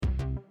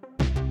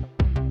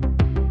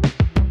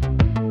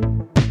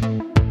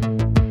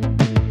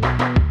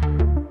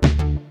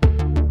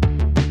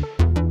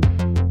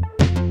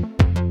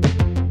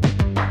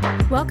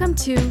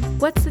Welcome to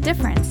What's the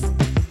Difference?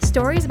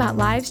 Stories about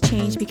lives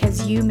changed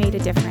because you made a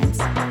difference.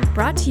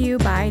 Brought to you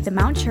by the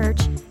Mount Church.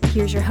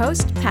 Here's your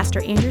host,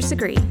 Pastor Andrew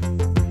Segree.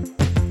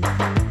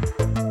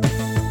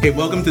 Hey,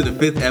 welcome to the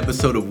 5th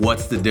episode of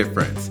What's the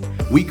Difference?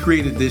 We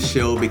created this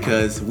show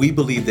because we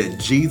believe that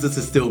Jesus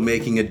is still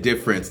making a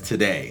difference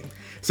today.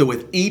 So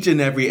with each and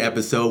every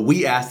episode,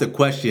 we ask the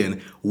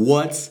question,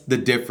 what's the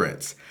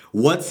difference?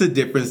 What's the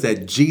difference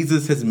that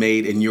Jesus has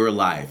made in your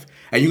life?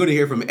 And you're going to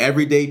hear from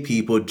everyday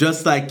people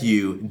just like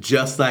you,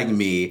 just like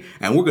me,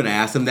 and we're going to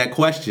ask them that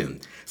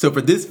question. So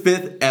for this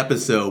 5th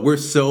episode, we're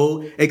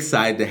so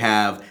excited to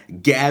have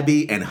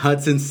Gabby and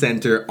Hudson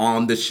Center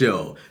on the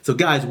show. So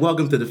guys,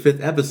 welcome to the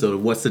 5th episode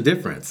of What's the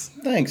Difference?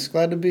 Thanks.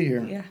 Glad to be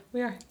here. Yeah,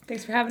 we are.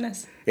 Thanks for having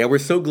us. Yeah, we're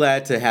so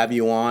glad to have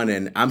you on,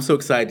 and I'm so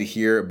excited to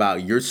hear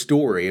about your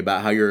story,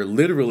 about how you're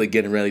literally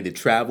getting ready to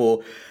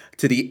travel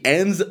to the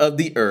ends of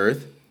the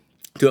earth,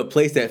 to a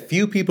place that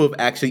few people have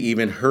actually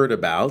even heard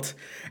about.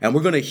 And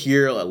we're going to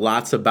hear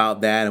lots about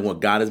that and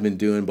what God has been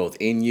doing both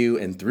in you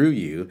and through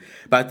you.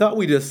 But I thought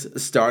we'd just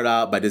start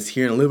out by just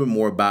hearing a little bit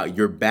more about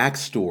your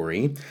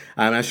backstory.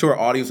 I'm sure our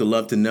audience would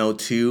love to know,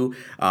 too,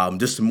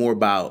 just more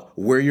about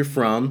where you're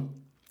from.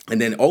 And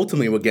then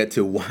ultimately we'll get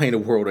to why in the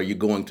world are you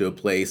going to a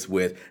place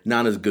with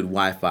not as good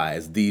Wi-Fi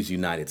as these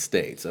United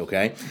States,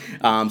 okay?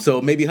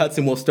 So maybe,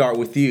 Hudson, we'll start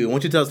with you. Why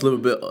don't you tell us a little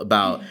bit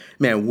about,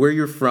 where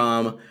you're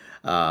from,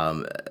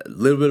 a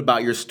little bit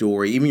about your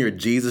story, even your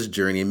Jesus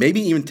journey, and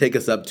maybe even take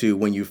us up to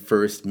when you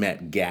first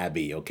met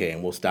Gabby, okay?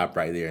 And we'll stop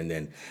right there, and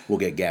then we'll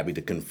get Gabby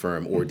to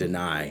confirm or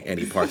deny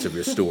any parts of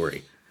your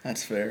story.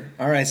 That's fair.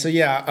 All right. So,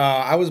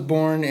 I was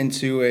born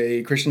into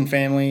a Christian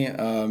family,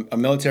 a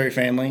military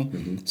family.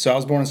 Mm-hmm. So I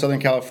was born in Southern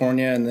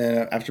California, and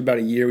then after about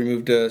a year, we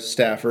moved to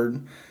Stafford,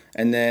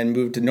 and then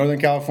moved to Northern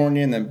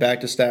California, and then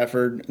back to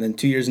Stafford, and then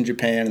 2 years in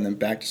Japan, and then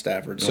back to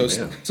Stafford. So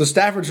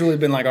Stafford's really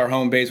been like our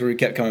home base where we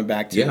kept coming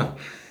back to. Yeah.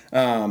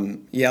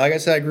 Like I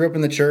said, I grew up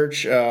in the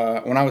church.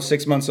 When I was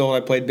 6 months old, I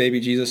played Baby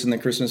Jesus in the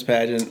Christmas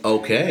pageant.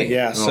 Okay.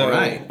 Yeah. So, all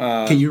right.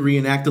 Can you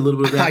reenact a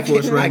little bit of that for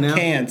us right now? I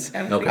can't.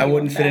 Okay. I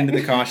wouldn't fit into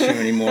the costume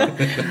anymore.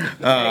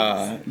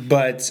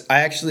 But I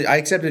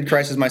accepted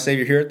Christ as my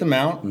Savior here at the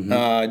Mount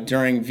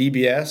during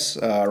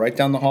VBS, right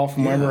down the hall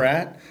from where we're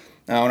at,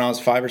 when I was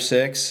 5 or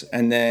 6.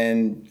 And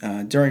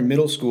then during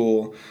middle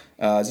school,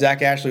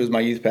 Zach Ashley was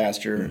my youth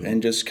pastor,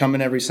 and just coming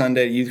every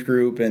Sunday to youth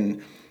group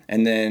and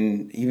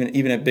then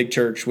even at big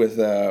church with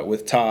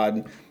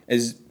Todd,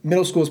 is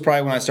middle school is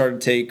probably when I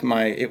started to take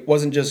it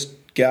wasn't just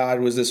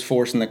God was this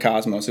force in the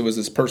cosmos. It was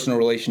this personal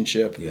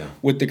relationship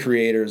with the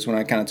creators when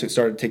I kind of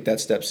started to take that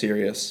step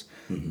serious.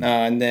 Mm-hmm.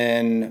 And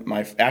then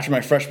after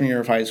my freshman year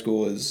of high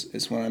school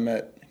is when I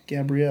met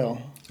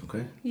Gabrielle.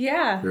 Okay.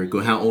 Yeah. Very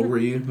good. How old were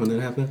you when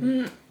that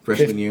happened?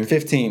 Freshman year?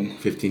 15.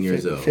 15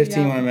 years old.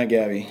 15 when I met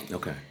Gabby.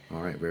 Okay.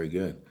 All right. Very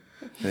good.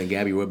 And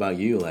Gabby, what about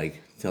you?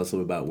 Tell us a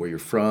little about where you're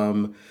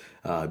from,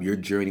 your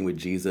journey with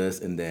Jesus,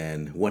 and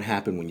then what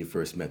happened when you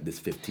first met this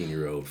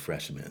 15-year-old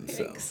freshman.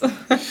 So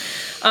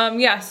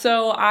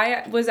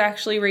I was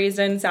actually raised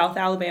in South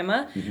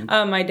Alabama.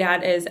 Mm-hmm. My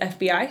dad is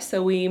FBI,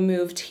 so we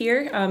moved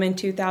here in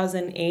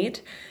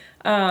 2008.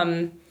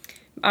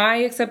 I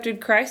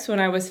accepted Christ when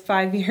I was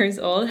 5 years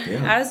old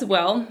as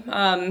well.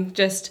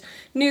 Just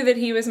knew that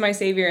he was my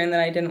Savior and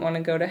that I didn't want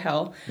to go to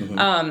hell.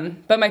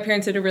 Mm-hmm. But my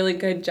parents did a really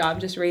good job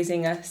just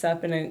raising us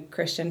up in a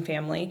Christian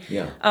family.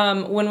 Yeah.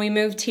 When we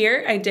moved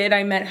here,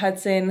 I met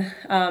Hudson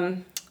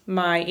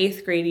my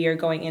 8th grade year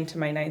going into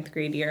my 9th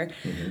grade year.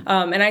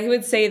 Mm-hmm. And I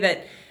would say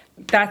that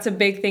that's a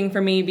big thing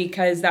for me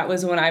because that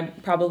was when I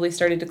probably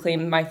started to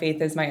claim my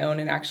faith as my own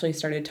and actually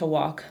started to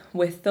walk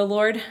with the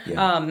Lord.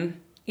 Yeah.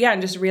 And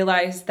just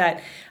realize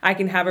that I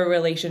can have a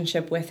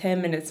relationship with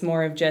him, and it's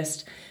more of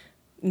just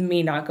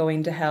me not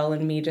going to hell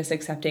and me just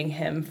accepting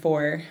him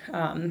for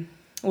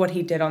what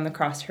he did on the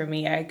cross for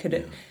me. I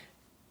could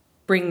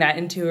bring that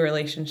into a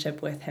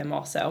relationship with him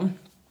also.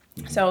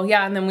 Mm-hmm. So,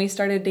 and then we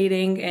started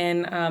dating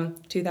in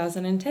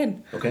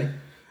 2010. Okay. All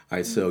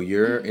right, so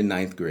you're in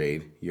 9th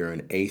grade, you're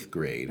in 8th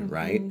grade,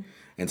 right?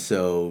 And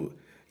so,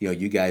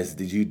 you guys,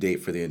 did you date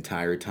for the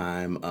entire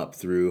time up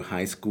through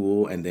high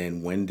school? And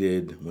then when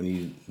did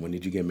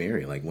you get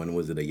married? When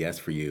was it a yes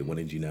for you? When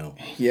did you know?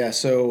 Yeah,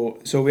 so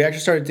we actually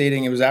started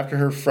dating. It was after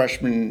her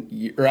freshman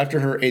year, or after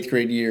her 8th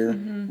grade year,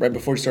 right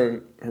before she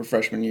started her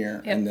freshman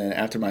year, and then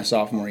after my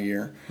sophomore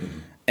year. Mm-hmm.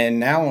 And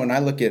now when I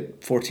look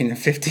at 14 and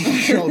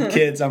 15-year-old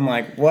kids, I'm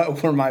like,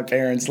 what were my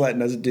parents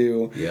letting us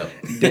do?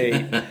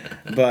 Date.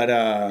 But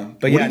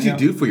what did you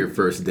do for your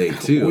first date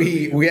too?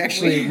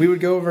 We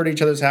would go over to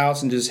each other's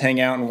house and just hang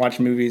out and watch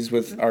movies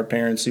with our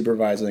parents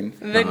supervising.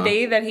 The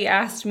day that he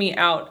asked me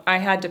out, I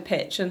had to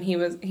pitch, and he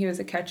was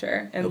a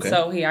catcher, and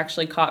so he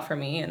actually caught for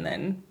me, and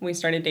then we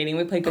started dating.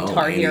 We played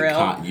Guitar Hero. He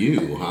caught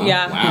you, huh?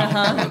 Yeah,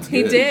 wow.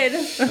 He did.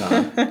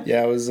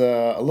 Yeah, it was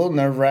a little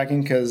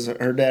nerve-wracking because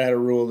her dad had a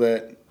rule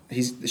that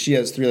she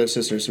has 3 other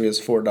sisters, so he has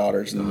 4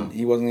 daughters, and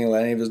he wasn't going to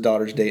let any of his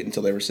daughters date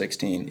until they were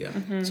 16. Yeah.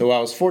 Mm-hmm. So I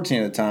was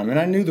 14 at the time, and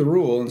I knew the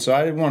rule, and so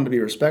I wanted to be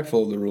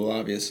respectful of the rule,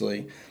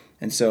 obviously.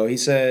 And so he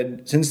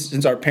said,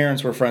 since our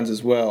parents were friends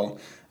as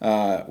well,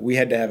 we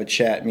had to have a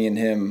chat, me and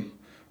him,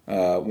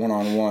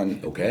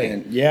 one-on-one. Okay.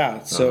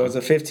 And so as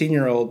a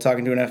 15-year-old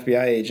talking to an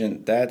FBI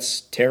agent,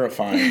 that's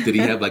terrifying. Did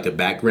he have like a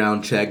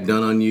background check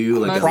done on you?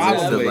 Like a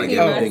list of like He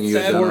everything you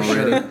had done for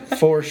already? sure,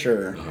 for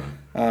sure.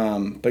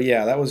 But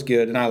yeah, that was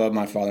good, and I love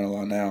my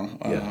father-in-law now.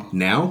 Yeah.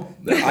 Now?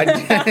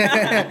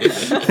 I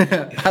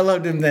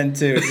loved him then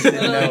too. Just A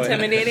didn't little know it.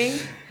 intimidating.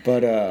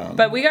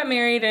 But we got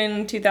married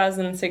in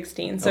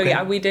 2016. So Okay.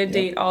 yeah, we did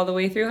date all the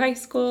way through high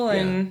school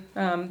and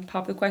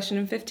popped the question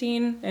in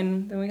 15,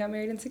 and then we got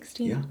married in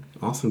 16. Yeah.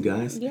 Awesome,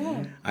 guys. Yeah.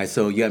 All right,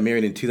 so you got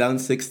married in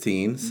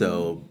 2016,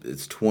 so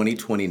it's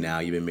 2020 now.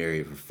 You've been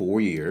married for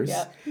 4 years.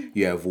 Yep.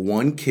 You have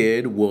one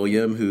kid,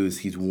 William,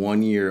 he's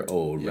 1 year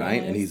old,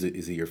 right? And Yes.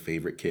 is he your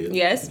favorite kid?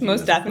 Yes, Okay,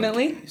 most that's fun.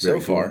 definitely.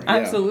 so far, yeah.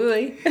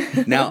 Absolutely.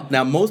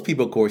 Now, most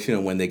people, of course,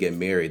 when they get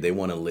married, they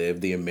want to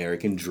live the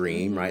American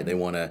dream, right? They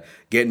want to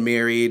get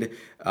married,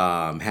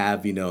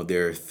 have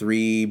their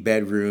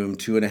 3-bedroom,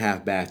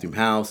 2.5-bathroom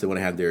house. They want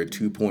to have their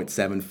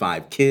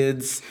 2.75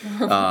 kids,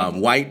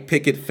 white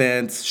picket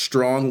fence,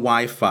 strong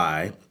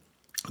Wi-Fi.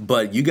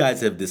 But you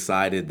guys have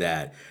decided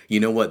that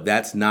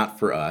that's not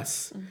for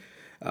us.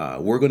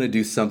 We're going to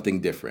do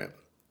something different.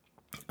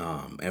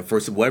 And for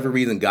whatever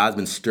reason, God's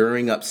been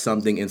stirring up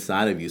something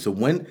inside of you. So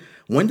when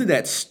did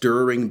that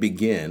stirring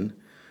begin?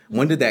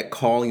 When did that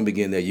calling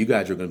begin that you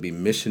guys are going to be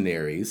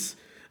missionaries,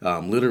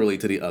 literally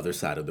to the other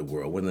side of the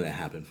world? When did that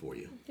happen for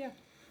you?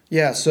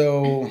 Yeah,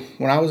 so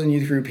when I was in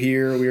youth group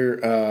here,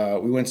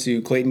 we went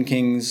to Clayton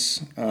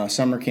King's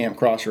summer camp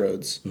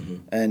Crossroads,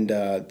 and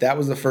that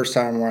was the first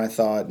time where I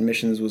thought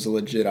missions was a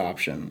legit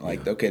option.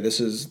 Like, okay, this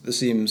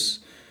seems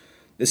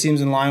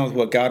in line with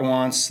what God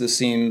wants. This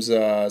seems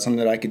something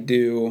that I could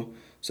do.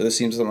 So this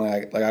seems something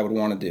like I would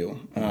want to do.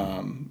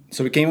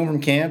 So we came home from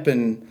camp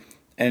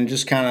and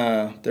just kind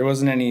of there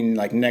wasn't any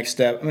like next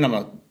step. I mean, I'm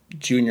a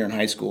junior in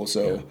high school,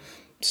 so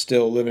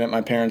still living at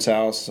my parents'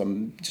 house.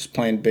 I'm just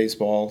playing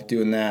baseball,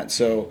 doing that.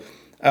 So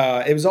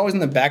it was always in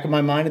the back of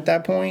my mind at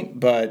that point,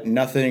 but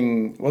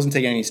wasn't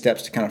taking any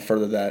steps to kind of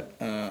further that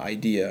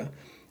idea.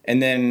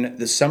 And then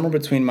the summer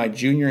between my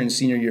junior and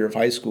senior year of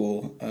high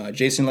school,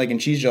 Jason Lake and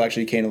Cheeseville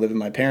actually came to live in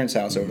my parents'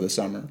 house over the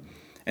summer.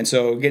 And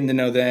so getting to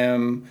know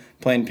them,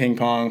 playing ping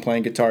pong,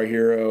 playing Guitar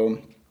Hero,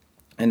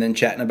 and then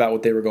chatting about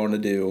what they were going to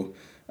do,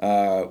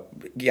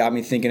 got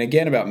me thinking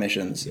again about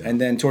missions. And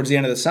then towards the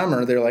end of the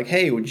summer, they're like,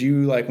 hey, would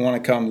you want to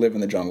come live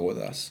in the jungle with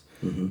us?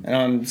 And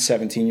I'm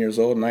 17 years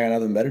old and I got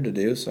nothing better to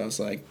do. So I was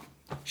like,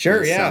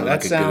 sure,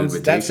 that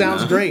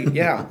sounds great.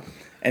 Yeah.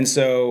 And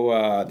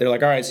so they're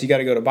like, all right, so you got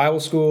to go to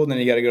Bible school, then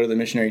you got to go to the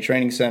missionary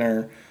training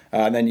center,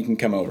 and then you can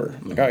come over.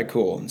 I'm like, all right,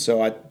 cool. And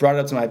so I brought it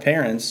up to my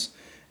parents,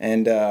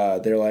 and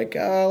they're like,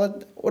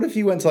 what if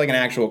you went to like an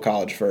actual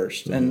college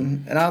first?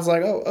 And I was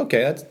like, oh,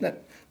 okay,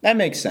 that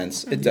makes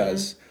sense. It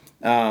does.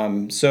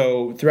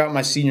 So throughout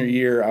my senior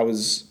year,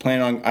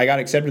 I got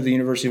accepted to the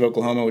University of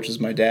Oklahoma, which is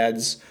my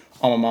dad's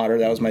alma mater.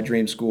 That was my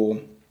dream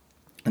school.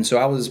 And so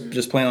I was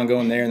just planning on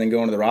going there and then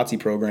going to the ROTC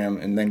program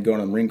and then going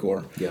to the Marine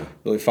Corps. Yeah.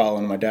 Really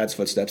following my dad's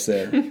footsteps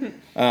there.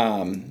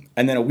 And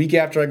then a week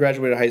after I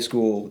graduated high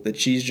school, the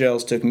Cheese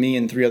Gels took me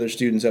and 3 other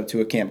students up to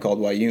a camp called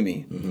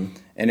Wyoming.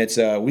 And it's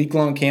a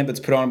week-long camp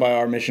that's put on by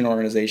our mission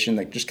organization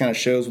that just kind of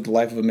shows what the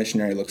life of a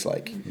missionary looks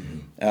like.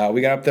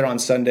 We got up there on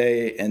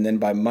Sunday, and then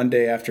by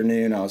Monday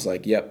afternoon, I was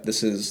like, yep,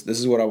 this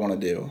is what I want to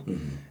do.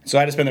 So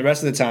I had to spend the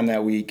rest of the time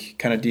that week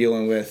kind of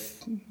dealing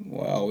with,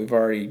 well, we've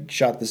already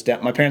shot this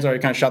down. My parents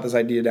already kind of shot this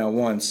idea down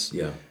once.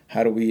 Yeah.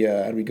 How do we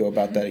go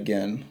about that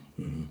again?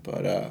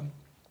 But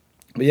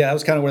yeah, that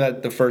was kind of where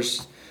the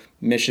first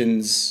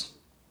missions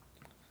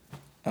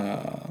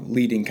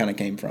leading kind of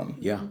came from.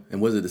 Yeah.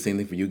 And was it the same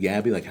thing for you,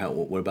 Gabby? Like,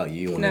 what about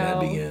you when that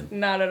began? No,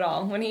 not at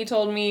all. When he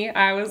told me,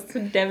 I was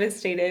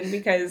devastated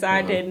because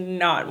I did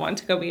not want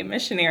to go be a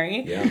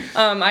missionary. Yeah.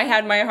 I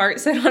had my heart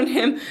set on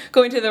him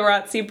going to the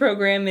ROTC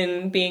program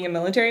and being a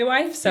military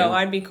wife, so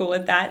I'd be cool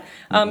with that.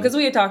 Because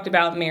we had talked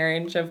about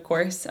marriage, of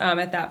course,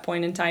 at that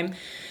point in time.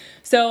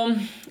 So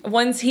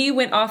once he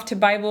went off to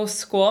Bible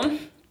school,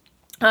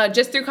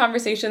 just through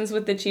conversations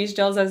with the Cheese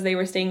Gels as they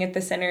were staying at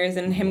the centers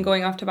and him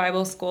going off to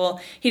Bible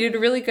school, he did a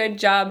really good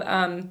job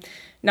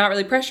not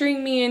really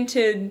pressuring me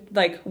into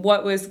like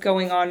what was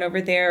going on over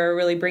there or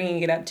really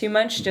bringing it up too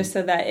much, just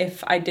so that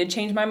if I did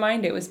change my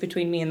mind, it was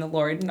between me and the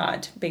Lord,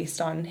 not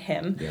based on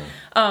him.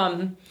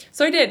 Yeah.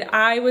 So I did.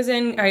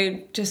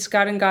 I just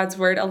got in God's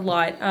word a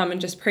lot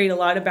and just prayed a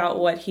lot about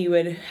what he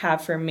would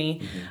have for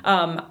me.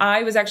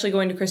 I was actually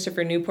going to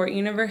Christopher Newport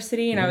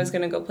University and I was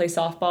going to go play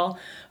softball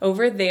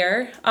over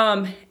there.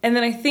 And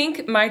then I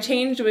think my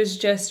change was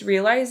just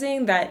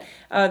realizing that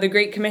the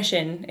Great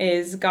Commission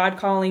is God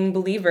calling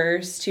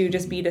believers to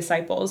just be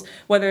disciples,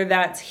 whether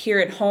that's here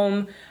at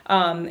home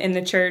in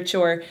the church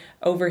or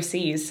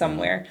overseas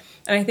somewhere.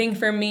 And I think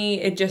for me,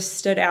 it just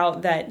stood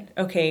out that,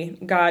 okay,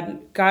 God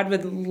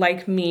would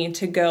like me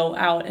to go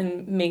out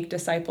and make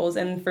disciples.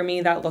 And for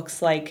me, that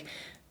looks like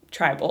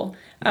tribal.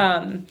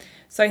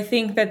 So I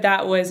think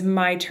that was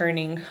my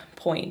turning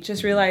point,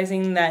 just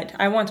realizing that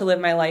I want to live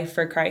my life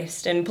for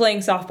Christ, and playing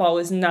softball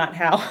was not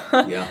how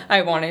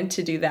I wanted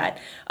to do that.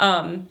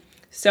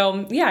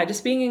 So yeah,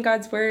 just being in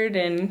God's word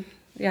and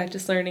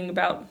just learning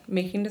about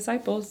making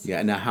disciples.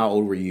 Yeah. Now, how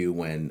old were you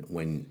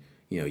when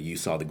you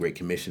saw the Great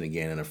Commission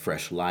again in a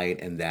fresh light,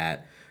 and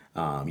that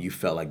you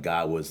felt like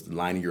God was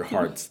lining your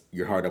heart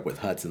up with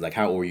Hudson? Like,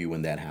 how old were you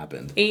when that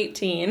happened?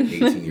 18.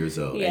 18 years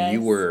old. Yes. And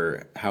you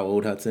were how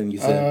old, Hudson? You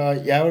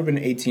said? I would have been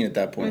 18 at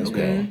that point.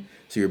 Okay.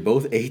 So you're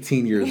both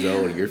 18 years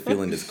old, and you're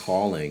feeling this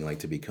calling, like,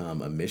 to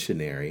become a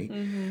missionary.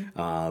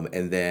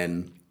 And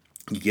then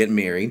you get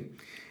married.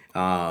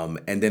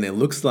 And then it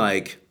looks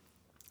like,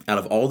 out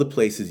of all the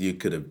places you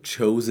could have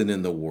chosen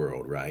in the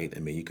world, right? I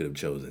mean, you could have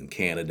chosen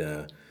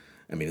Canada.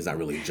 I mean, it's not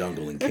really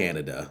jungle in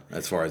Canada,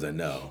 as far as I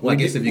know. Well, I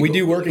guess if you we go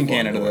do work really in far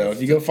Canada, north. though.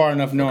 If you go far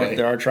enough north, Okay.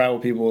 there are tribal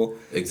people.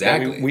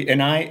 Exactly.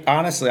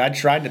 I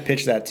tried to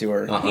pitch that to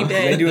her. He did.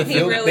 They do a He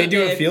field. really They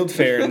do a did. field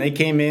fair, and they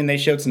came in. They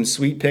showed some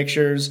sweet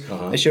pictures.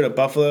 They showed a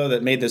buffalo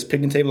that made this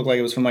picnic table look like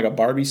it was from like a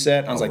Barbie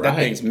set. I was like, that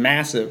right. thing's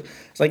massive.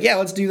 It's like, yeah,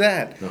 let's do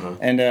that.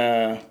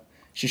 And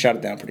she shot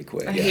it down pretty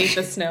quick. I hate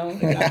the snow.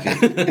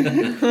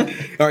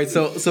 All right,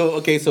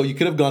 so you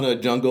could have gone to a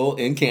jungle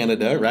in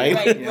Canada,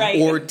 right? Right.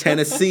 Or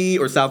Tennessee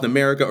or South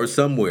America or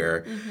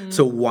somewhere.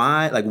 So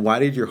why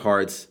did your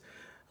hearts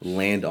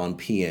land on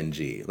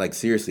PNG? Like,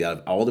 seriously, out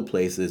of all the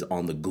places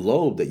on the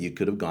globe that you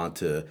could have gone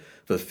to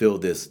fulfill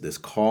this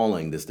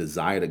calling, this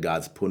desire that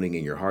God's putting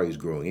in your heart, He's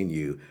growing in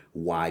you,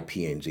 why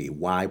PNG?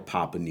 Why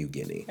Papua New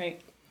Guinea? Right.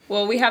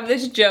 Well, we have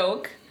this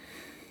joke.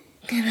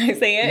 Can I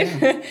say it?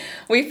 Yeah.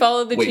 We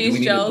followed the Wait, cheese do we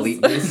need gels. to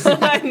bleep this?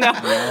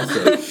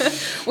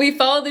 No. We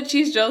followed the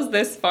cheese gels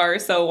this far,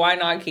 so why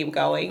not keep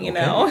going, you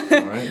know?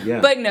 All right,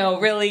 yeah. But no,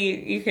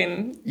 really, you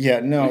can...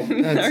 Yeah, no.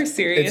 Are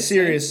serious. It's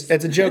serious.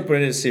 It's a joke, but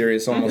it is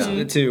serious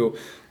almost too.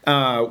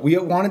 We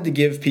wanted to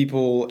give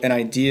people an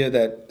idea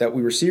that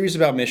we were serious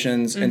about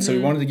missions, and so we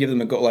wanted to give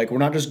them a goal. Like, we're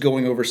not just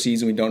going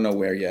overseas and we don't know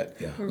where yet.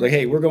 Yeah. Like,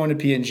 hey, we're going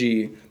to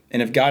PNG,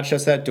 and if God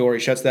shuts that door, He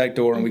shuts that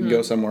door, and we can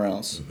go somewhere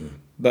else.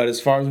 But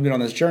as far as we've been on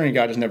this journey,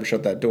 God has never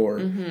shut that door.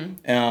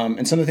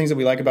 And some of the things that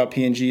we like about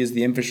PNG is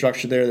the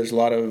infrastructure there. There's a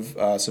lot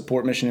of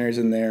support missionaries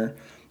in there.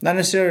 Not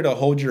necessarily to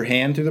hold your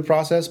hand through the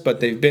process,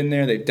 but they've been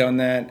there, they've done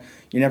that.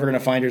 You're never going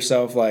to find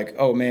yourself like,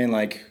 oh man,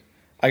 like,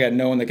 I got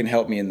no one that can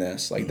help me in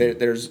this. Like,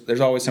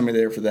 there's always somebody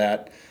there for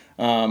that.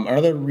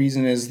 Another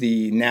reason is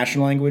the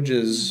national language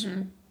is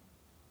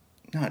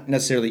not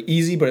necessarily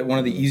easy, but one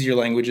of the easier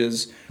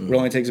languages. It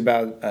only takes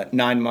about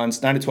 9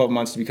 to 12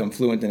 months to become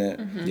fluent in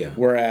it. Yeah.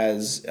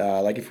 Whereas,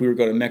 like, if we were to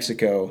go to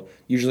Mexico,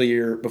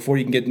 usually before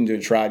you can get into a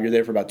tribe, you're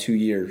there for about 2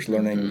 years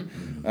learning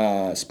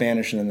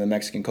Spanish and then the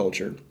Mexican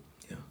culture.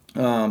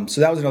 Yeah.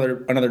 So that was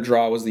another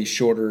draw, was the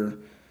shorter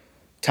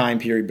time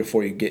period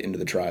before you get into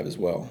the tribe as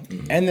well.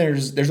 And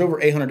there's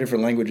over 800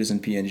 different languages in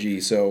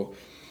PNG, so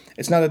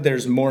it's not that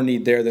there's more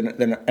need there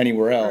than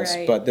anywhere else,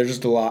 Right. but there's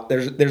just a lot.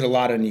 There's a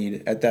lot of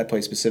need at that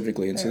place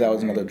specifically, and so that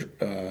was another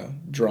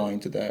drawing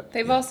to that.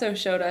 They've also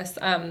showed us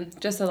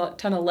just a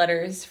ton of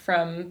letters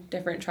from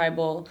different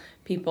tribal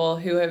people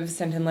who have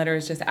sent in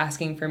letters just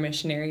asking for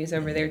missionaries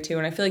over there too,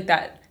 and I feel like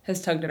that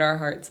has tugged at our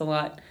hearts a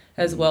lot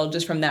as well,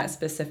 just from that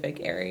specific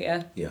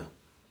area. Yeah.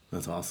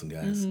 That's awesome,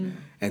 guys.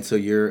 And so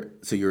you're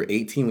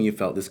 18 when you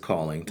felt this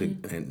calling to,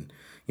 and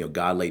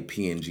God laid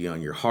PNG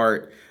on your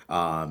heart,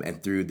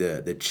 and through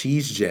the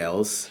cheese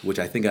gels, which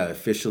I think I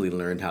officially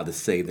learned how to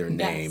say their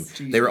name.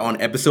 Yes. They were on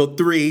episode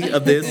 3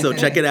 of this, so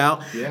check it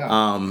out.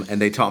 Yeah.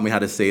 And they taught me how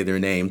to say their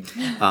name.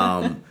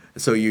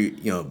 So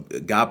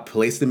God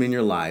placed them in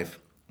your life,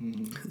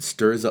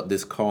 stirs up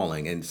this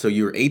calling, and so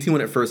you were 18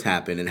 when it first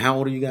happened. And how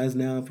old are you guys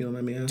now, if you don't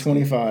mind me asking?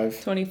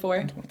 25.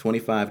 24.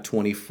 25,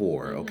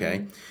 24,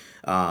 okay.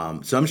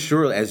 So I'm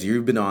sure as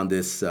you've been on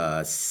this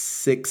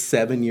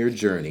 6-7 year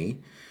journey,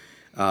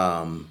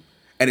 and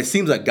it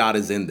seems like God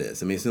is in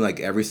this. I mean, it seems like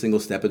every single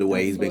step of the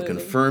way He's been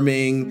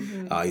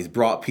confirming. He's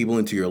brought people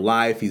into your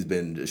life. He's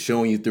been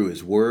showing you through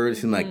His Word. It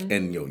seems like,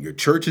 and your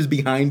church is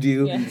behind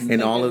you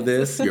in all of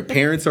this. Your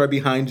parents are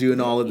behind you in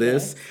all of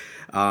this.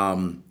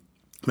 I'm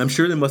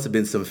sure there must have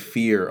been some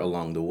fear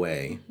along the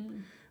way.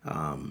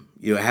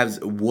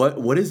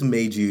 What has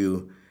made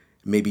you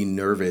maybe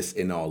nervous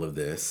in all of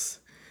this?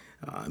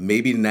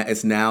 Maybe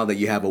it's now that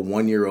you have a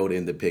 1-year-old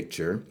in the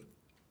picture,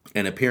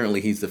 and apparently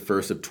he's the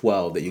first of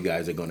 12 that you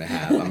guys are going to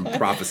have. I'm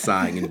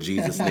prophesying in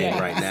Jesus' name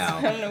right now.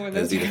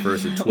 As the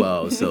first of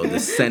 12, so the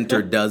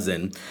center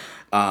dozen.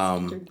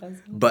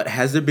 But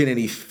has there been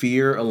any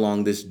fear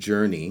along this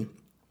journey?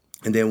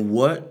 And then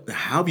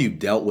how have you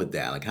dealt with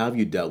that? Like, how have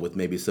you dealt with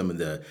maybe some of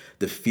the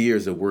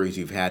fears or worries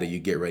you've had as you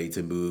get ready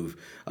to move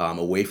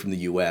away from the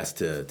U.S.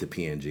 to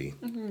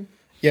PNG?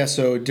 Yeah,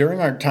 so during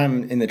our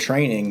time in the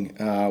training,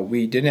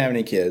 we didn't have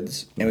any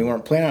kids, and we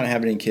weren't planning on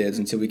having any kids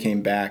until we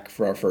came back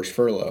for our first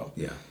furlough.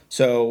 Yeah.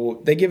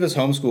 So they give us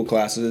homeschool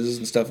classes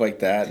and stuff like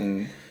that,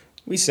 and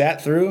we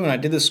sat through and I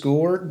did the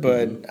schoolwork,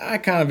 but I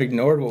kind of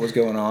ignored what was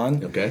going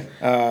on. Okay.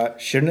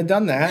 Shouldn't have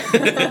done that.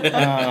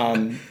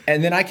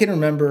 And then I can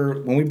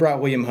remember when we brought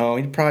William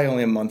home, he's probably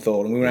only a month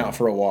old, and we went out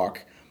for a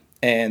walk.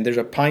 And there's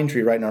a pine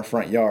tree right in our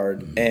front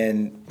yard,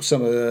 and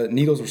some of the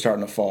needles were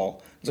starting to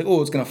fall. I was like, oh,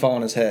 it's going to fall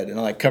on his head. And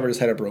I covered his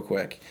head up real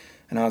quick.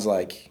 And I was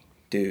like,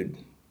 dude,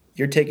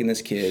 you're taking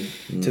this kid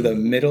to the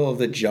middle of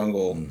the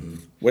jungle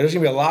where there's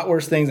going to be a lot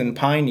worse things than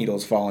pine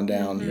needles falling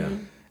down. Yeah.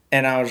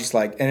 And I was just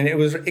like, and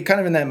it kind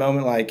of in that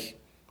moment, like,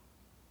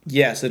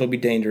 yes, it'll be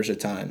dangerous at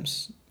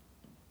times.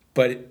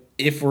 But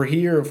if we're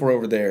here, if we're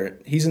over there,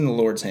 he's in the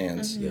Lord's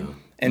hands. Yeah.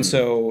 And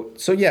so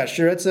yeah,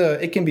 sure,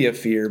 it can be a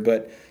fear,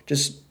 but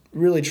just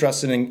really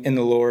trusting in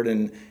the Lord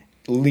and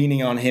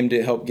leaning on him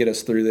to help get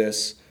us through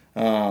this.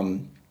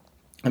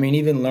 I mean,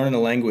 even learning the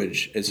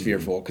language is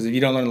fearful, because if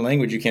you don't learn the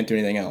language, you can't do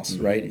anything else,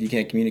 right? If you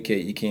can't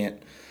communicate, you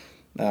can't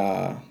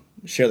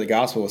share the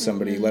gospel with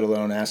somebody, let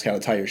alone ask how to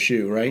tie your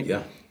shoe, right?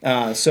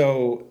 Yeah.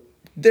 So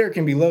there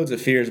can be loads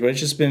of fears, but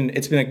it's been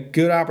a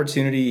good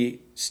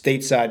opportunity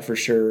stateside for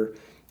sure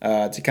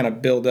to kind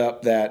of build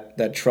up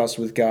that trust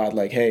with God.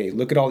 Like, hey,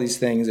 look at all these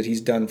things that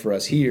he's done for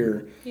us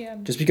here. Yeah.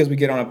 Just because we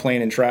get on a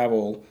plane and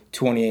travel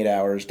 28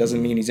 hours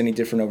doesn't mean he's any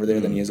different over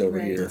there than he is over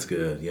here. That's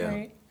good. Yeah.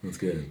 Right. That's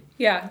good.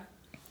 Yeah.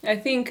 I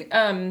think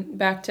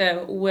back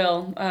to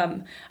Will,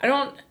 I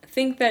don't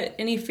think that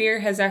any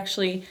fear has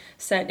actually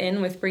set in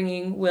with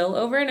bringing Will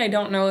over, and I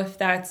don't know if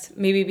that's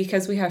maybe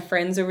because we have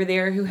friends over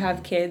there who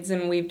have kids,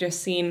 and we've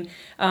just seen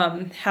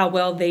how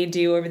well they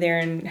do over there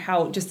and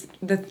how just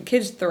the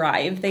kids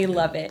thrive. They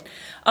love it.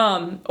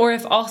 Or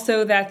if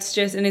also that's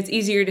just, and it's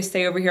easier to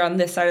stay over here on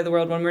this side of the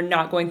world when we're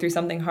not going through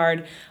something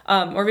hard,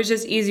 or if it's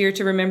just easier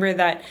to remember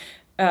that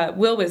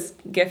Will was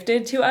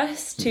gifted to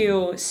us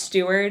to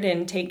steward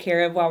and take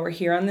care of while we're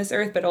here on this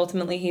earth, but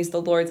ultimately he's the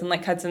Lord's. And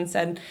like Hudson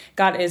said,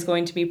 God is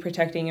going to be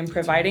protecting and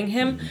providing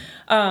him.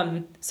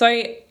 So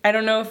I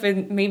don't know if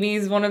it maybe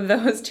is one of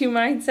those two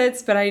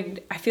mindsets, but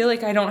I feel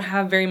like I don't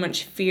have very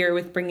much fear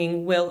with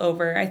bringing Will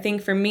over. I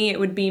think for me, it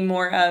would be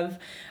more of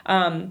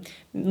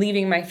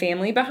leaving my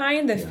family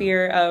behind, the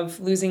fear of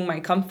losing my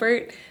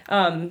comfort,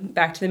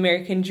 back to the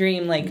American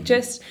dream, like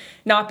just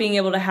not being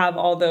able to have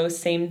all those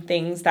same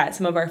things that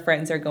some of our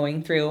friends are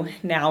going through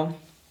now.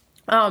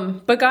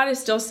 But God is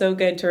still so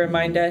good to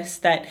remind us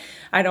that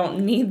I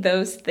don't need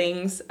those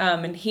things.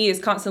 And he is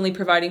constantly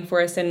providing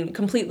for us in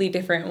completely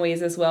different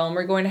ways as well. And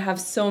we're going to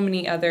have so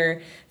many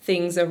other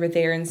things over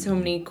there and so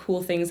many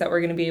cool things that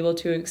we're going to be able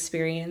to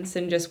experience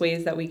and just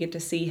ways that we get to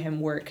see him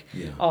work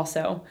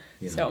also.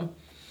 Yeah. So.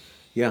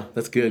 Yeah,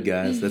 that's good,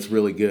 guys. That's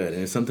really good.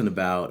 And it's something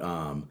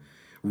about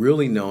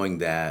really knowing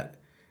that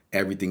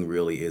everything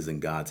really is in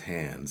God's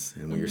hands.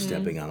 And when you're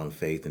stepping out on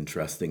faith and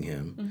trusting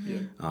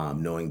him,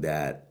 knowing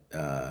that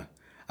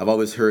I've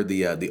always heard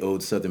the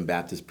old Southern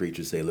Baptist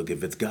preachers say, look,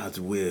 if it's God's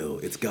will,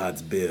 it's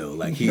God's bill.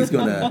 Like he's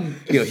gonna,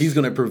 he's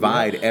gonna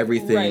provide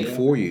everything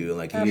for you.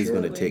 Like he's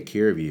gonna take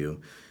care of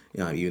you.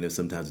 Even if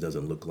sometimes it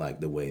doesn't look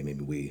like the way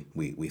maybe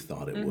we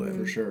thought it would.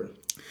 For sure.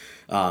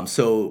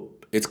 So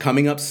it's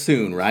coming up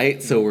soon,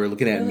 right? So we're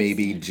looking at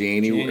maybe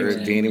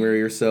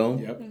January or so.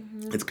 Yep.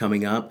 It's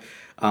coming up.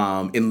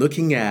 In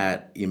looking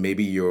at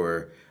maybe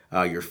your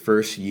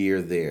first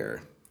year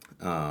there,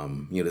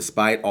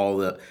 despite all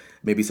the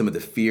maybe some of the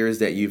fears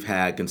that you've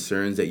had,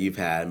 concerns that you've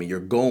had. I mean, you're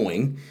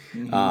going.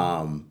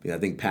 I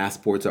think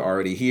passports are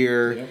already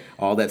here.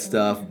 All that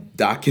stuff.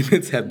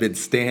 Documents have been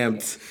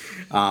stamped,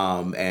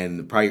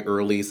 and probably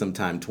early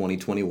sometime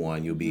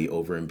 2021 you'll be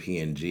over in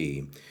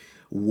PNG.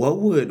 What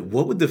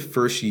would the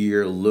first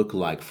year look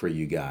like for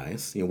you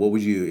guys? What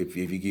would you if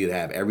you could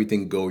have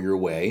everything go your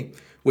way,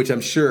 which I'm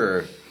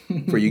sure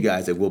for you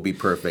guys it will be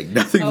perfect.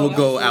 Nothing will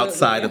go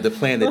outside of the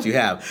plan that you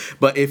have.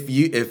 But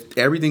if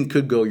everything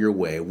could go your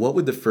way, what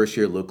would the first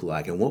year look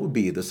like, and what would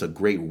be this a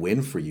great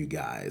win for you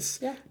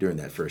guys during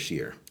that first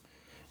year?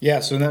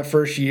 Yeah, so in that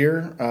first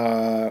year,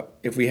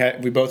 if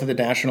we both had the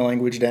national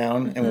language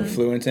down and we're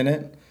fluent in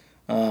it.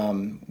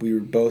 We were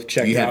both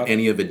checked out. Do you have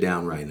any of it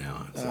down right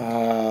now?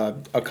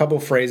 A couple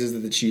phrases that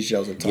the cheese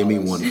shells have taught Give me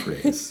us. one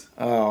phrase.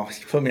 Oh,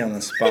 you put me on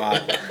the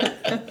spot.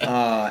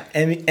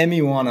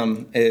 Emmy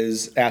Wanham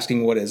is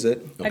asking, what is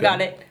it? I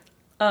got it.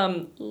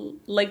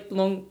 Like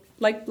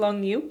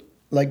belong you?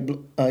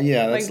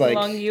 That's Like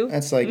belong you?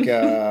 That's like,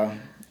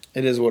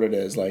 it is what it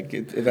is. Like,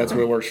 if that's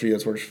what works for you,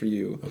 that's what works for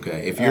you.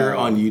 Okay, if you're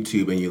on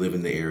YouTube and you live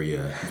in the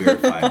area,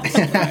 verify this.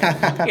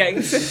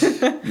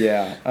 Yikes.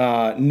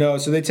 Yeah. No,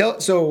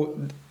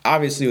 so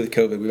obviously with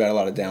COVID, we've had a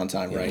lot of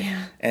downtime, right?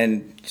 Yeah.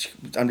 And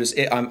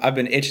I've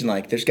been itching,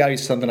 like, there's got to be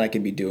something I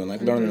could be doing,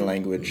 like learning the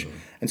language.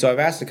 And so I've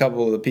asked a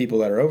couple of the people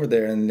that are over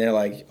there, and they're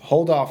like,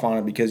 hold off on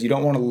it because you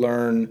don't want to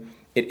learn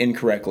it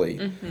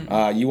incorrectly.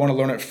 You want to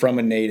learn it from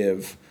a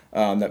native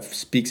that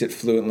speaks it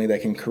fluently,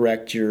 that can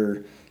correct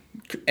your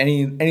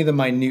any of the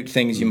minute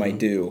things you might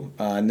do,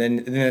 and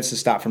then it's to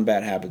stop from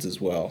bad habits as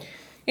well.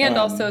 And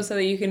also so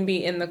that you can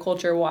be in the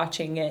culture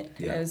watching it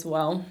as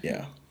well.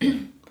 Yeah.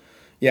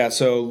 Yeah,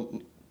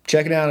 so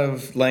checking out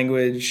of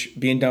language,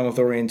 being done with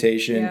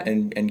orientation, Yeah.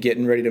 and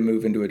getting ready to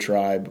move into a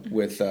tribe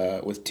with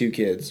 2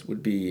 kids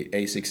would be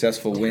a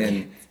successful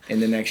win in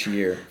the next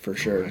year for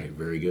sure. All right,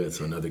 very good.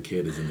 So another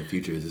kid is in the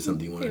future. Is this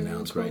something you want to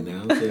announce right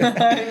now?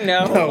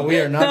 No. No, we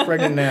are not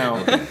pregnant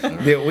now.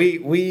 Yeah,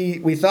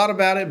 we thought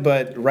about it,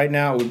 but right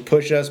now it would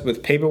push us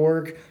with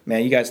paperwork.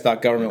 Man, you guys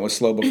thought government was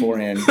slow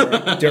beforehand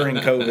during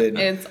COVID.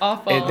 It's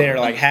awful. They're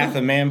like half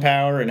the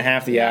manpower and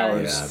half the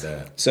hours. Yeah, I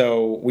bet.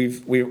 So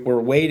we're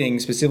waiting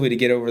specifically to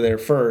get over there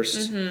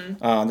first.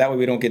 That way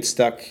we don't get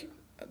stuck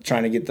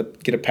trying to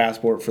get a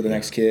passport for the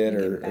next kid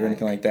or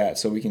anything like that.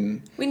 So we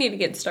need to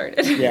get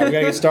started. yeah, we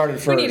gotta get started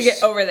first. We need to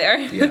get over there.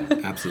 Yeah,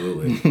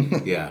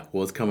 absolutely. Yeah.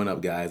 Well, it's coming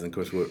up, guys, and of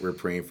course we're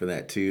praying for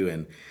that too.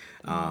 And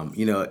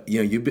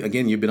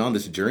you've been on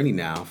this journey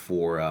now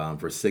for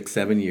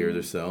 6-7 years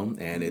or so,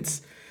 and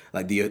it's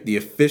like the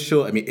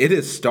official. I mean, it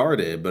has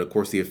started, but of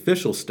course the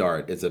official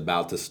start is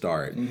about to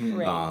start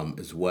Right.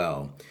 as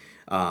well.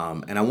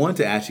 And I wanted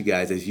to ask you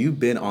guys, as you've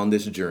been on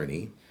this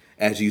journey,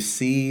 as you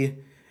see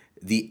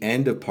the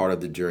end of part of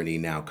the journey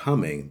now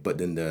coming, but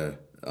then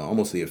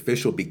almost the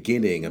official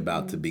beginning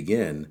about to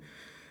begin.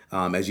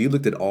 As you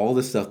looked at all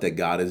the stuff that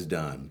God has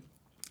done,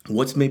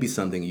 what's maybe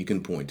something you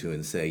can point to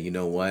and say, you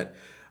know what,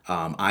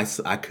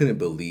 I couldn't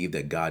believe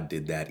that God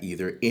did that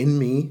either in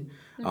me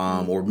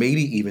or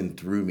maybe even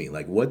through me.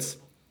 Like what's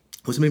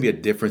maybe a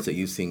difference that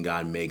you've seen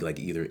God make, like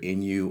either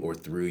in you or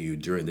through you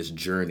during this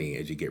journey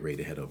as you get ready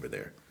to head over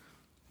there?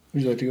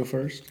 Would you like to go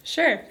first?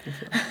 Sure.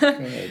 Go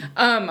ahead.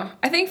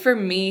 I think for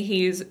me,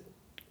 he's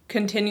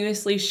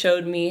continuously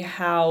showed me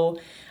how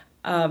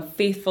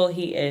faithful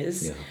he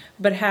is, Yeah.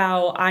 but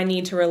how I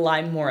need to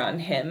rely more on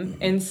him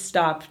and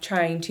stop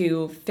trying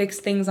to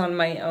fix things on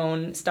my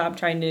own, stop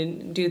trying to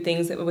do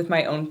things with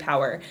my own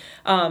power.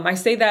 I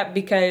say that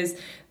because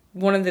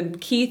one of the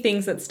key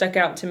things that stuck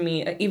out to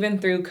me, even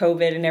through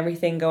COVID and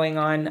everything going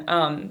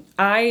on,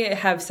 I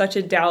have such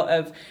a doubt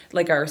of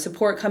like our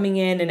support coming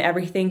in and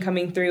everything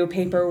coming through,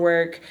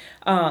 paperwork,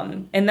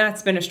 and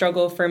that's been a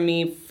struggle for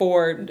me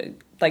for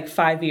like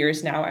 5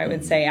 years now, I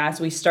would say, as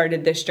we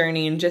started this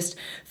journey and just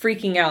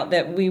freaking out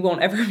that we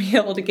won't ever be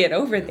able to get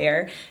over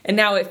there. And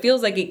now it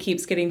feels like it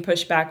keeps getting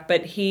pushed back,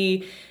 but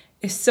he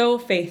is so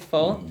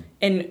faithful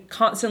and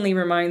constantly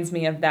reminds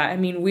me of that. I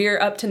mean, we're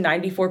up to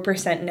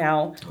 94%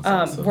 now.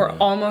 Awesome, we're yeah.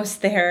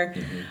 almost there.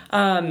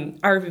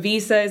 Our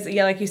visas,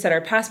 like you said,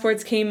 our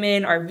passports came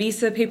in, our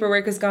visa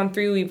paperwork has gone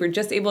through. We were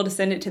just able to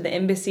send it to the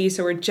embassy.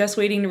 So we're just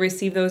waiting to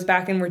receive those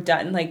back and we're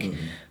done.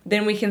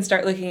 Then we can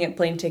start looking at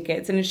plane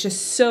tickets. And it's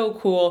just so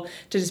cool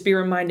to just be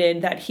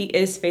reminded that he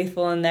is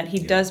faithful and that he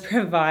does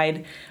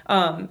provide,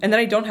 and that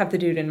I don't have to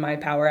do it in my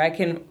power. I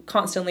can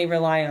constantly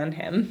rely on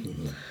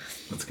him.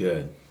 That's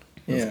good.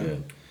 That's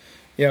good.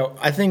 Yeah,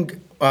 I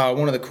think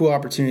one of the cool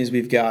opportunities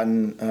we've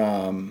gotten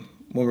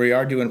when we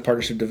are doing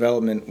partnership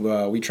development,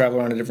 we travel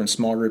around to different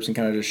small groups and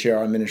kind of just share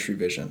our ministry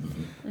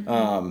vision.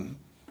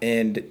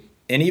 And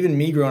even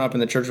me growing up in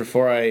the church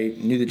before I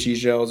knew the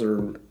Cheese Gels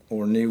or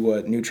knew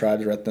what New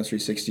Tribes or Ethnos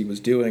 360 was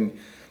doing,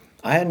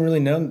 I hadn't really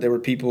known that there were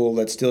people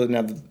that still didn't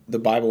have the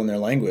Bible in their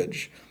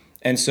language.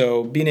 And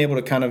so being able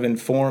to kind of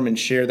inform and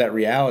share that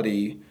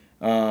reality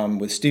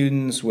with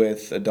students,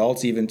 with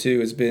adults even too,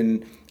 has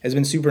been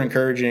super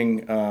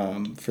encouraging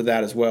for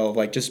that as well.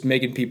 Like just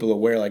making people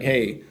aware, like,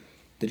 hey,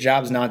 the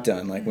job's not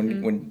done. Like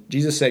when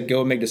Jesus said,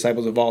 "Go and make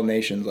disciples of all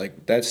nations,"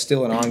 like that's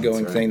still an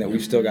ongoing thing that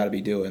we've still got to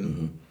be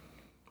doing.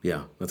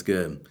 Yeah, that's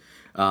good.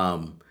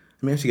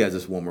 Let me ask you guys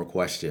just one more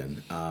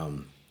question.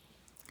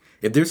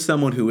 If there's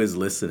someone who is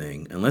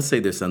listening, and let's say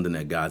there's something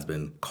that God's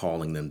been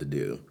calling them to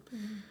do,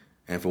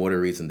 and for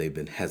whatever reason they've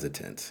been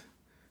hesitant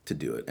to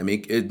do it. I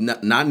mean,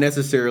 not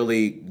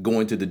necessarily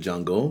going to the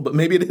jungle, but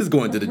maybe it is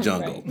going to the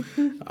jungle.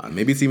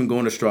 Maybe it's even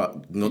going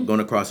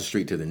across the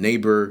street to the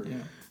neighbor. Yeah.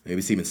 Maybe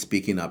it's even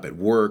speaking up at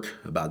work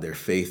about their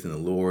faith in the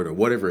Lord or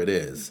whatever it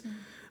is.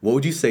 What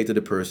would you say to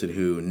the person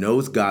who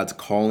knows God's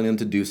calling them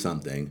to do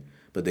something,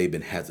 but they've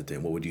been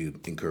hesitant? What would you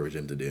encourage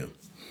them to do?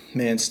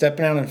 Man,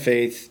 stepping out in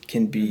faith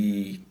can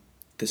be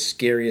the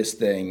scariest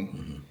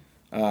thing.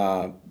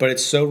 But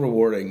it's so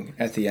rewarding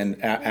at the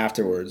end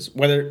afterwards.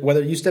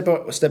 Whether you step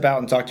out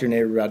and talk to your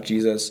neighbor about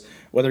Jesus,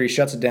 whether he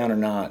shuts it down or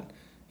not,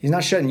 he's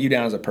not shutting you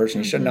down as a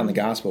person. He's shutting down the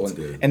gospel,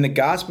 and the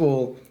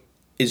gospel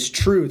is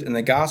truth, and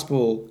the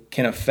gospel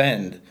can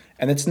offend.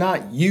 And it's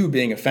not you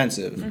being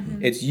offensive;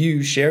 it's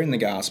you sharing the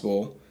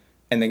gospel,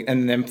 and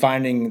them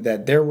finding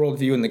that their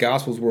worldview and the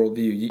gospel's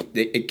worldview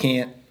it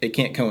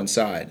can't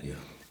coincide. Yeah.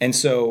 And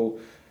so,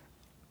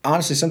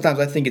 honestly, sometimes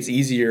I think it's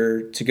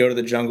easier to go to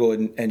the jungle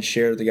and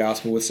share the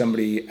gospel with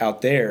somebody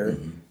out there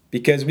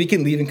because we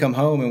can leave and come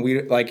home, and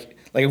we like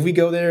if we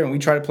go there and we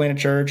try to plant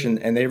a church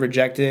and they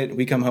reject it,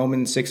 we come home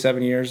in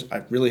 6-7 years.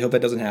 I really hope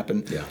that doesn't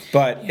happen. Yeah.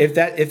 But if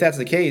that's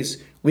the case,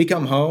 we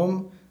come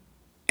home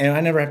and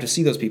I never have to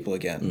see those people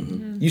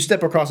again. You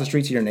step across the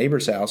street to your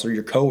neighbor's house or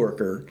your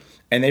coworker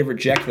and they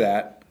reject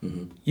that,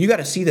 you got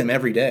to see them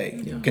every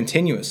day,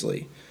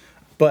 continuously.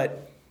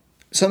 But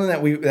something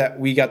that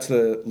we got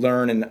to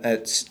learn, and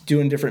it's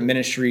doing different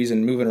ministries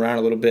and moving around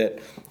a little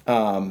bit.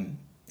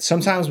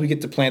 sometimes we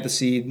get to plant the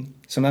seed,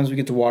 sometimes we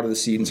get to water the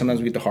seed, and sometimes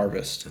we get to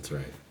harvest. That's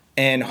right.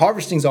 And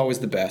harvesting is always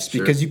the best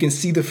because you can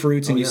see the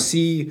fruits and you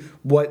see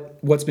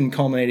what's been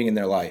culminating in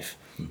their life.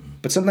 Mm-hmm.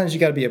 But sometimes you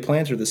got to be a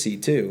planter of the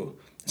seed too.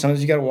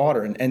 Sometimes you got to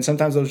water, and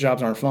sometimes those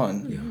jobs aren't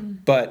fun. Yeah.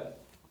 But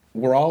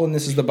we're all in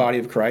this as the body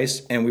of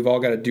Christ, and we've all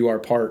got to do our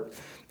part.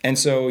 And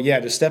so,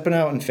 just stepping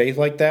out in faith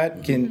like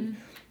that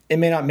it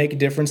may not make a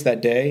difference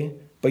that day,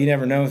 but you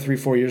never know.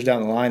 3-4 years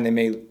down the line,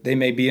 they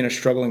may be in a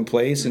struggling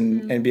place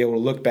and be able to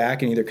look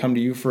back and either come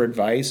to you for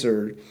advice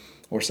or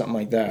something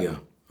like that. Yeah,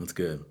 that's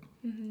good.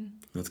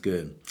 That's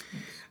good.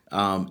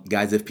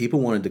 Guys, if people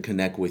wanted to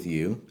connect with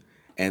you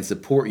and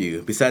support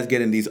you, besides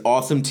getting these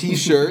awesome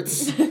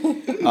T-shirts,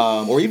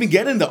 or even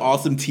getting the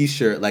awesome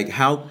T-shirt, like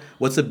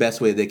what's the best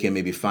way they can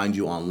maybe find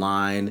you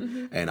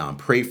online and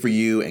pray for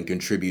you and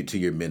contribute to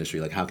your ministry?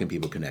 Like, how can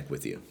people connect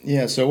with you?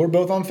 Yeah, so we're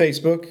both on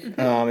Facebook.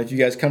 If you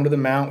guys come to the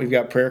Mount, we've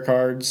got prayer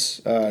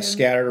cards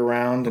scattered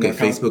around. Okay,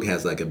 Facebook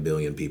has like 1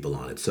 billion people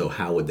on it, so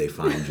how would they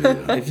find you?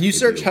 If you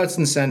search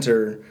Hudson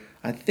Center,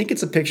 I think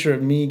it's a picture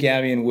of me,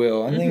 Gabby, and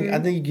Will. I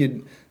think you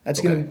could. That's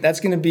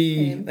gonna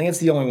be. I think it's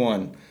the only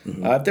one.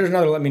 If there's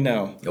another, let me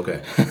know. Okay.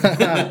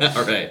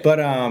 All right. But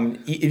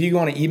if you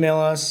want to email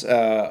us,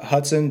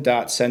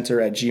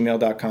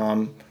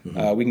 hudson.center@gmail.com,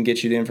 we can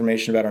get you the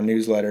information about our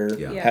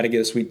newsletter, how to get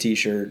a sweet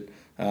T-shirt.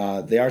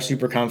 They are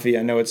super comfy.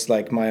 I know it's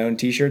like my own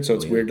T-shirt, so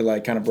it's weird to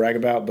like kind of brag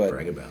about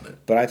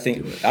it. But I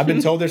think I've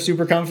been told they're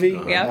super comfy.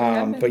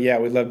 But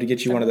we'd love to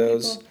get you one of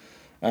those.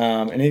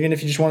 And even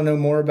if you just want to know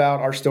more about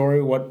our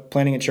story, what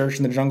planting a church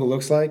in the jungle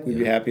looks like, we'd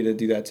be happy to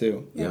do that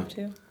too.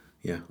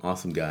 Yeah,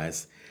 awesome,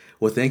 guys.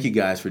 Well, thank you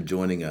guys for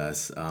joining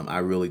us. I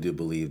really do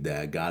believe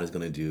that God is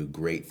going to do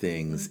great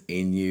things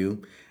in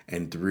you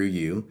and through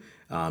you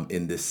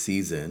in this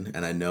season.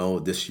 And I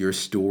know your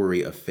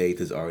story of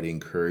faith is already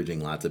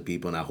encouraging lots of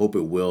people, and I hope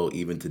it will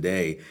even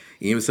today.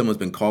 Even if someone's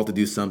been called to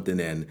do something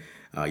and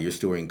your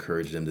story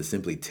encouraged them to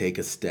simply take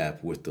a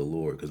step with the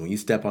Lord. Because when you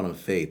step out on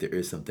faith, there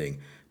is something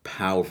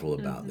powerful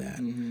about that.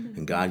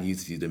 And God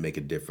uses you to make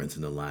a difference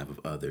in the life of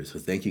others. So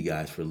thank you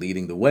guys for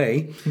leading the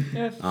way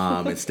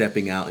and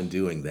stepping out and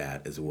doing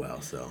that as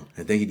well.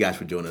 And thank you guys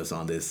for joining us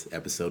on this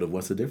episode of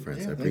What's the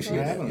Difference. I appreciate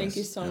it. Thank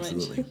you so much.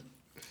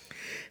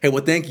 Hey,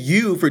 well, thank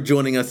you for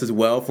joining us as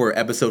well for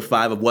episode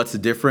 5 of What's the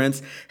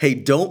Difference. Hey,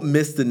 don't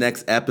miss the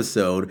next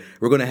episode.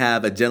 We're going to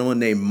have a gentleman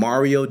named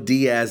Mario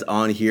Diaz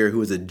on here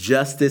who is a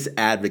justice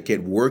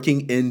advocate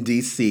working in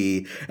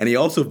D.C., and he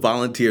also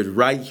volunteers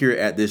right here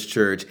at this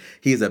church.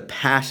 He is a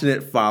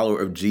passionate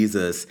follower of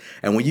Jesus,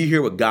 and when you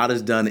hear what God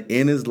has done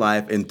in his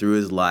life and through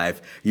his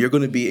life, you're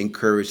going to be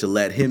encouraged to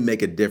let him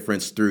make a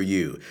difference through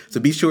you. So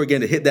be sure,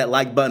 again, to hit that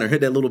like button or hit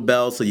that little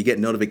bell so you get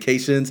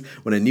notifications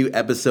when a new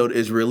episode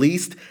is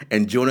released,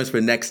 and join us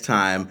for next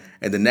time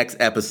and the next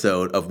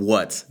episode of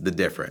What's the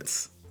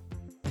Difference.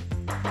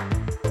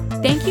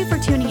 Thank you for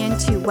tuning in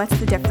to What's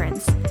the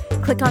Difference.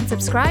 Click on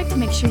subscribe to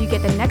make sure you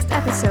get the next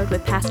episode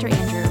with Pastor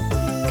Andrew.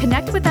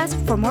 Connect with us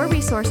for more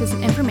resources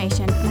and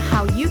information on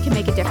how you can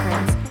make a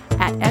difference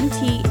at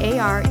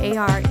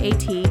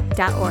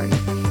mtararat.org.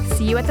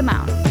 See you at the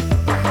Mount.